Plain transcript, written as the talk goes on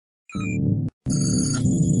Hello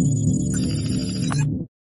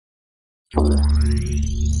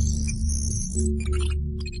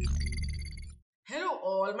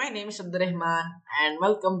all, my name is Rahman and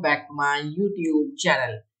welcome back to my YouTube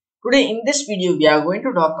channel. Today in this video we are going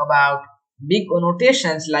to talk about big O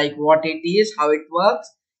notations, like what it is, how it works.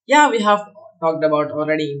 Yeah, we have talked about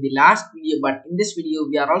already in the last video, but in this video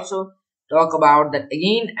we are also talk about that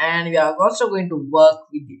again, and we are also going to work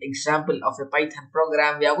with the example of a Python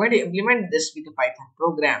program. We are going to implement this with a Python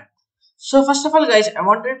program. So first of all guys, I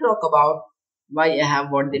wanted to talk about why I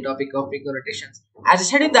have brought the topic of big O notations. As I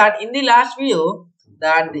said in that in the last video,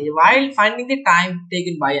 that while finding the time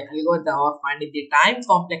taken by an algorithm or finding the time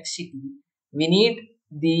complexity, we need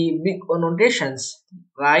the big O notations,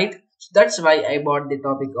 right? So that's why I brought the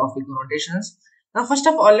topic of big O notations. Now first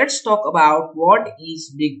of all, let's talk about what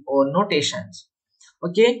is big O notations.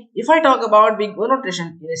 Okay, if I talk about big O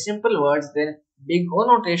notation in a simple words, then big O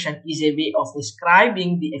notation is a way of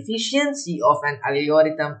describing the efficiency of an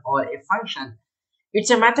algorithm or a function. It's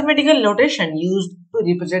a mathematical notation used to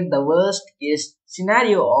represent the worst case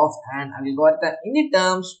scenario of an algorithm in the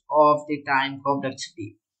terms of the time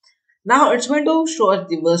complexity. Now it's going to show us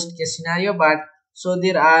the worst case scenario, but so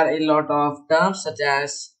there are a lot of terms such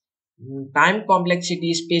as time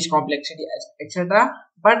complexity, space complexity, etc.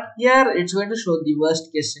 But here it's going to show the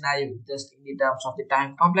worst case scenario just in the terms of the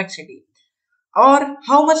time complexity, or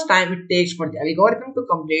how much time it takes for the algorithm to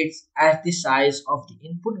complete as the size of the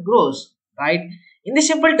input grows, right? In the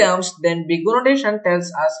simple terms, then big O notation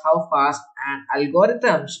tells us how fast an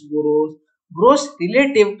algorithm grows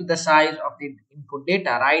relative to the size of the input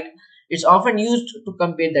data, right? It's often used to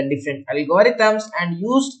compare the different algorithms and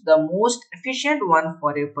use the most efficient one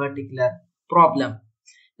for a particular problem.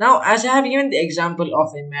 Now, as I have given the example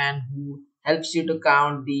of a man who helps you to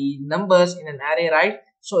count the numbers in an array, right?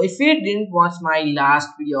 So if you didn't watch my last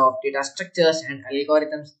video of data structures and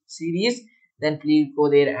algorithms series, then please go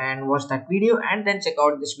there and watch that video and then check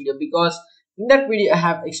out this video, because in that video I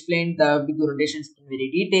have explained the big notations in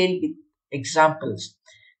very detail with examples.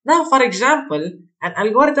 Now, for example, an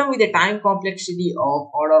algorithm with a time complexity of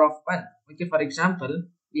order of 1. Okay, for example,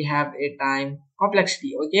 we have a time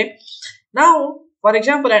complexity. Okay, now, for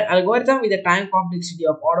example, an algorithm with a time complexity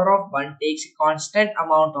of order of 1 takes a constant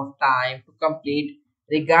amount of time to complete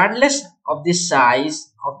regardless of the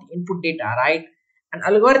size of the input data, right? An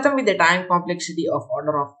algorithm with a time complexity of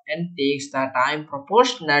order of n takes the time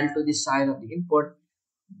proportional to the size of the input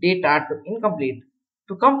data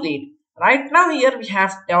to complete. Right now here we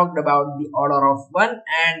have talked about the order of 1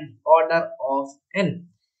 and order of n.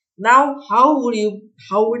 Now how would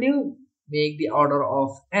you make the order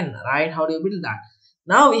of n, right? How do you build that?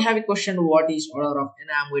 Now we have a question, what is order of n?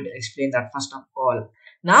 I'm going to explain that first of all.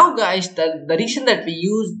 Now guys, the reason that we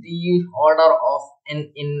use the order of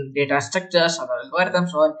n in data structures or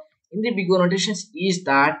algorithms or in the big O notations is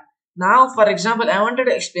that, now for example I wanted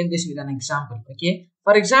to explain this with an example. Okay,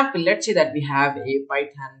 for example, let's say that we have a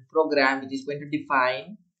Python program which is going to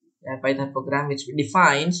define a Python program which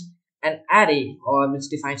defines an array or which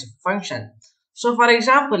defines a function. So for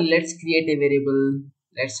example, let's create a variable,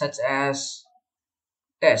 let's such as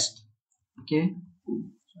test. Okay,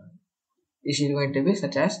 this is going to be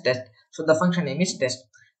such as test. So the function name is test.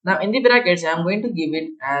 Now in the brackets I'm going to give it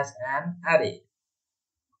as an array,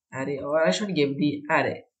 or I should give the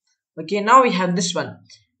array. Okay, now we have this one.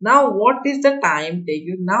 Now what is the time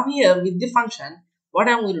taken? Now here with the function, what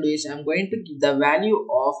I'm going to do is I'm going to give the value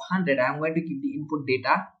of 100. I'm going to give the input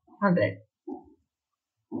data 100.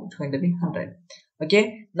 It's going to be 100.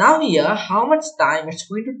 Okay, now here how much time it's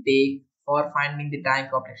going to take for finding the time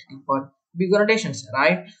complexity for big notations,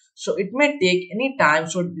 right? So it may take any time,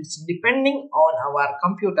 so it's depending on our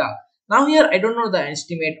computer. Now here I don't know the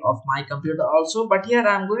estimate of my computer also, but here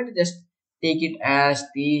I'm going to just take it as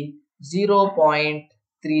the 0.30,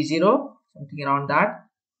 something around that.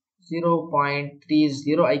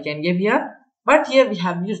 0.30 I can give here, but here we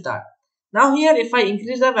have used that. Now here if I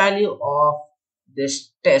increase the value of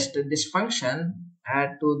this test, this function,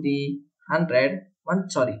 add to the 100 one,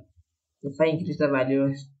 sorry, if I increase the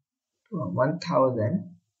value to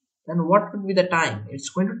 1000, then what would be the time? It's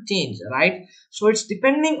going to change, right? So it's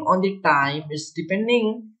depending on the time, it's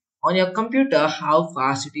depending on your computer how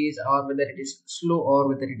fast it is, or whether it is slow or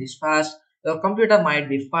whether it is fast. Your computer might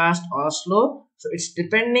be fast or slow, so it's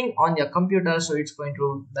depending on your computer, so it's going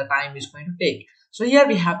to, the time is going to take. So here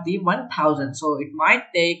we have the 1000, so it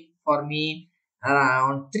might take for me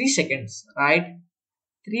around 3 seconds, right?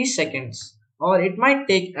 3 seconds, or it might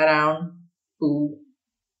take around 2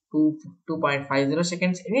 2.50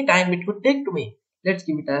 seconds, any time it would take to me. Let's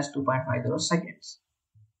give it as 2.50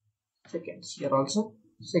 seconds here also.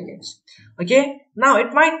 seconds. Okay, now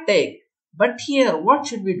it might take, but here what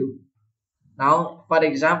should we do? Now for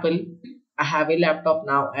example, I have a laptop.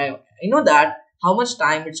 Now I know that how much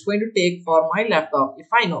time it's going to take for my laptop if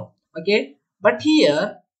I know. Okay, but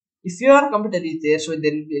here if your computer is there, so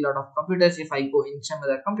there will be a lot of computers. If I go in some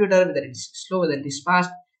other computer, whether it's slow, whether it is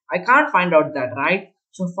fast, I can't find out that, right?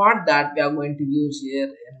 So for that we are going to use here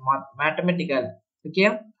a mathematical.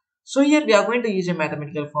 Okay, so here we are going to use a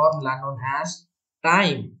mathematical formula known as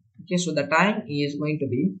time. Okay, so the time is going to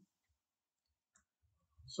be,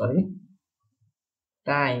 sorry,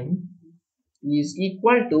 time is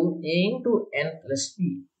equal to a into n plus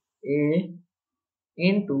b. A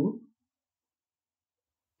into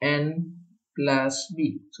n plus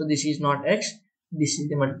b. So this is not x, this is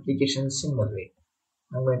the multiplication symbol. Wait,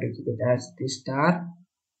 I'm going to keep it as this star.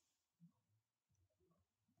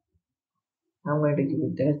 I'm going to give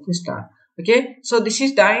it as the star. Okay, so this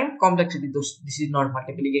is time complexity. This is not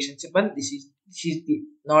multiplication symbol. This is the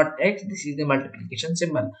not x. This is the multiplication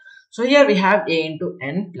symbol. So here we have a into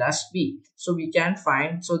n plus b. So we can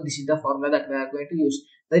find. So this is the formula that we are going to use.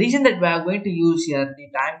 The reason that we are going to use here the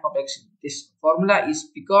time complexity, this formula, is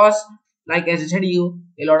because, like as I said you,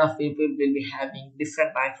 a lot of people will be having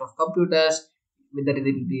different types of computers, whether it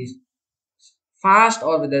will be fast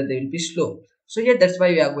or whether they will be slow. So here that's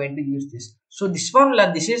why we are going to use this. So this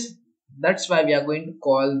formula, that's why we are going to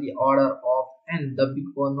call the order of n the big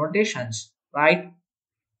O notations, right?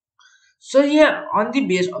 So here on the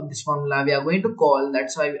base of this formula we are going to call,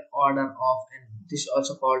 that's why order of n, this is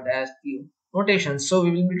also called as the notation. So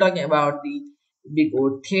we will be talking about the big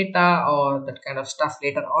O theta or that kind of stuff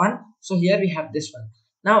later on. So here we have this one.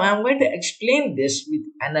 Now I'm going to explain this with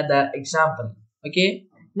another example. Okay,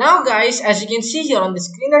 now guys, as you can see here on the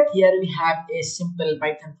screen, that here we have a simple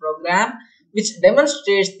Python program which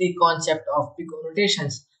demonstrates the concept of big O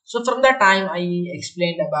notations. So from that time I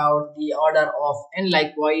explained about the order of n,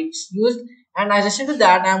 like why it's used, and as I said to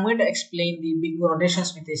that, I'm going to explain the big O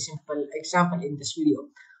notations with a simple example in this video.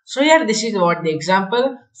 So here this is what the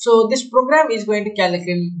example. So this program is going to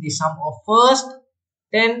calculate the sum of first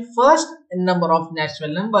n number of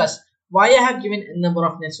natural numbers. Why I have given n number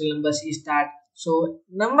of natural numbers is that, so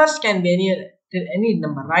numbers can be any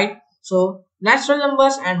number, right? So natural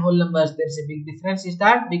numbers and whole numbers, there is a big difference, is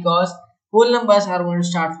that because whole numbers are going to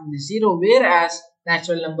start from the 0, whereas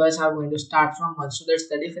natural numbers are going to start from 1. So that's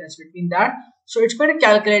the difference between that. So it's going to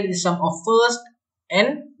calculate the sum of first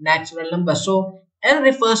n natural numbers. So n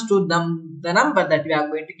refers to the number that we are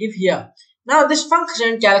going to give here. Now this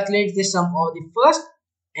function calculates the sum of the first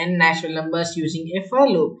n natural numbers using a for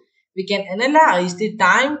loop. We can analyze the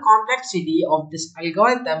time complexity of this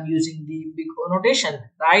algorithm using the big O notation,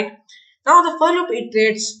 right? Now the for loop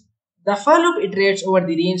iterates over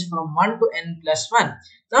the range from 1 to n plus 1.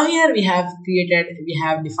 Now here we have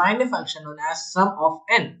defined a function known as sum of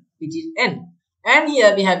n, which is n, and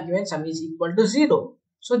here we have given sum is equal to 0.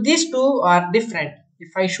 So these two are different.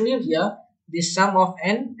 If I show you here, this sum of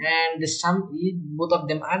n and this sum is, both of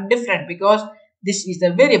them are different because this is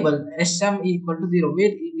the variable sum equal to 0, where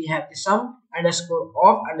we have the sum underscore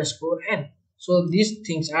of underscore n. So these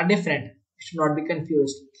things are different. Should not be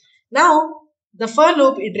confused. Now the for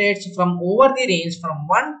loop iterates from over the range from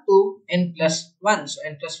 1 to n plus 1. So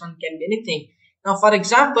n plus 1 can be anything. Now for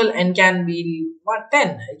example, n can be 10,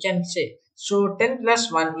 I can say. So 10 plus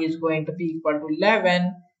 1 is going to be equal to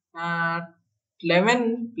 11.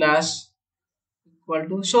 11 plus equal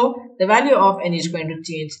to, so the value of n is going to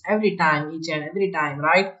change every time, each and every time,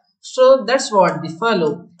 right? So that's what the for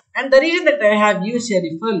loop. And the reason that I have used here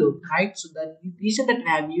the for loop, right? So the reason that I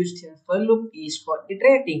have used here for loop is for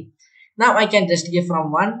iterating. Now I can just give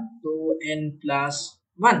from 1 to n plus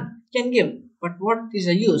 1 can give, but what is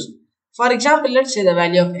the use? For example, let's say the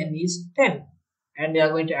value of n is 10 and we are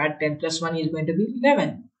going to add 10 plus 1 is going to be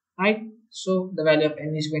 11, right? So the value of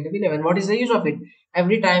n is going to be 11. What is the use of it?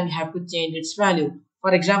 Every time we have to change its value.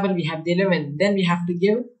 For example, we have the 11, then we have to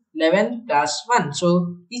give 11 plus 1.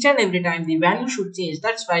 So each and every time the value should change.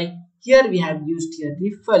 That's why here we have used here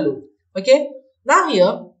the for loop. Okay.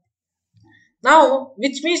 Now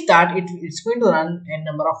which means that it's going to run a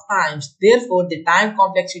number of times. Therefore, the time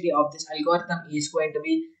complexity of this algorithm is going to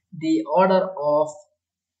be the order of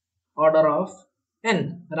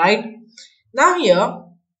n, right? Now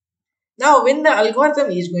when the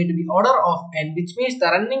algorithm is going to be order of n, which means the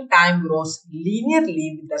running time grows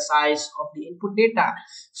linearly with the size of the input data.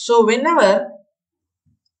 So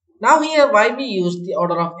now here why we use the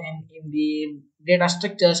order of n in the data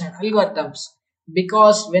structures and algorithms?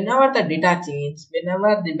 Because whenever the data changes,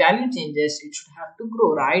 whenever the value changes, it should have to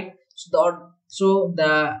grow, right? So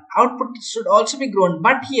the output should also be grown.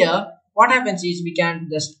 But here what happens is we can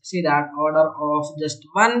just see that order of just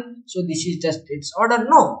 1, so this is just its order.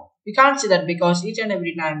 No, we can't see that because each and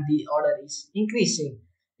every time the order is increasing,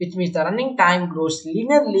 which means the running time grows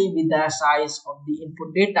linearly with the size of the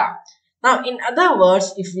input data. Now, in other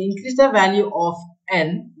words, if we increase the value of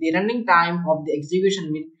n, the running time of the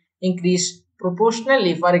execution will increase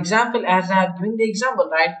proportionally. For example, as I have given the example,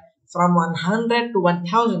 right, from 100 to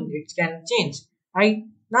 1000, it can change, right?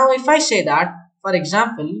 Now, if I say that, for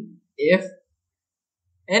example, if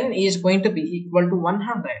n is going to be equal to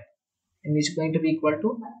 100, n is going to be equal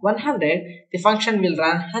to 100, the function will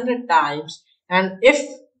run 100 times, and if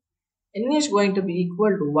n is going to be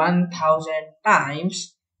equal to 1000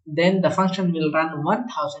 times, then the function will run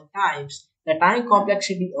 1000 times. The time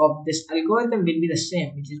complexity of this algorithm will be the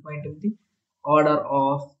same, which is going to be the order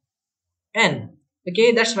of n.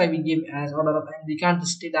 Okay, that's why we give as order of n. We can't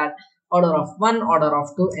just say that order of 1, order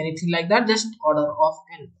of 2, anything like that, just order of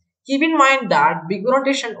n. Keep in mind that big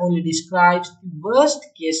notation only describes the worst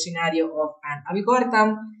case scenario of an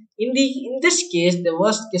algorithm. In this case, the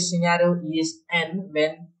worst case scenario is n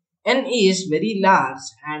when n is very large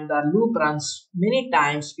and the loop runs many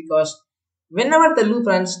times, because whenever the loop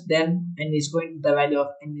runs, then the value of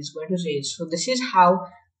n is going to change. So this is how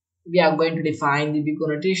we are going to define the big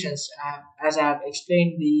notations, as I have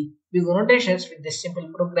explained the big notations with this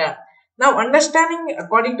simple program. Now,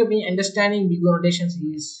 according to me, understanding big notations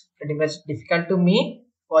is pretty much difficult to me.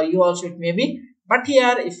 For you also it may be. But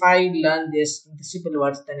here, if I learn this in the simple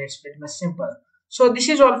words, then it's pretty much simple. So this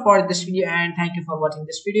is all for this video, and thank you for watching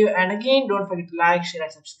this video. And again, don't forget to like, share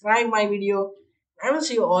and subscribe my video. I will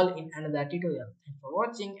see you all in another tutorial. Thanks for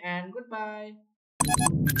watching and goodbye.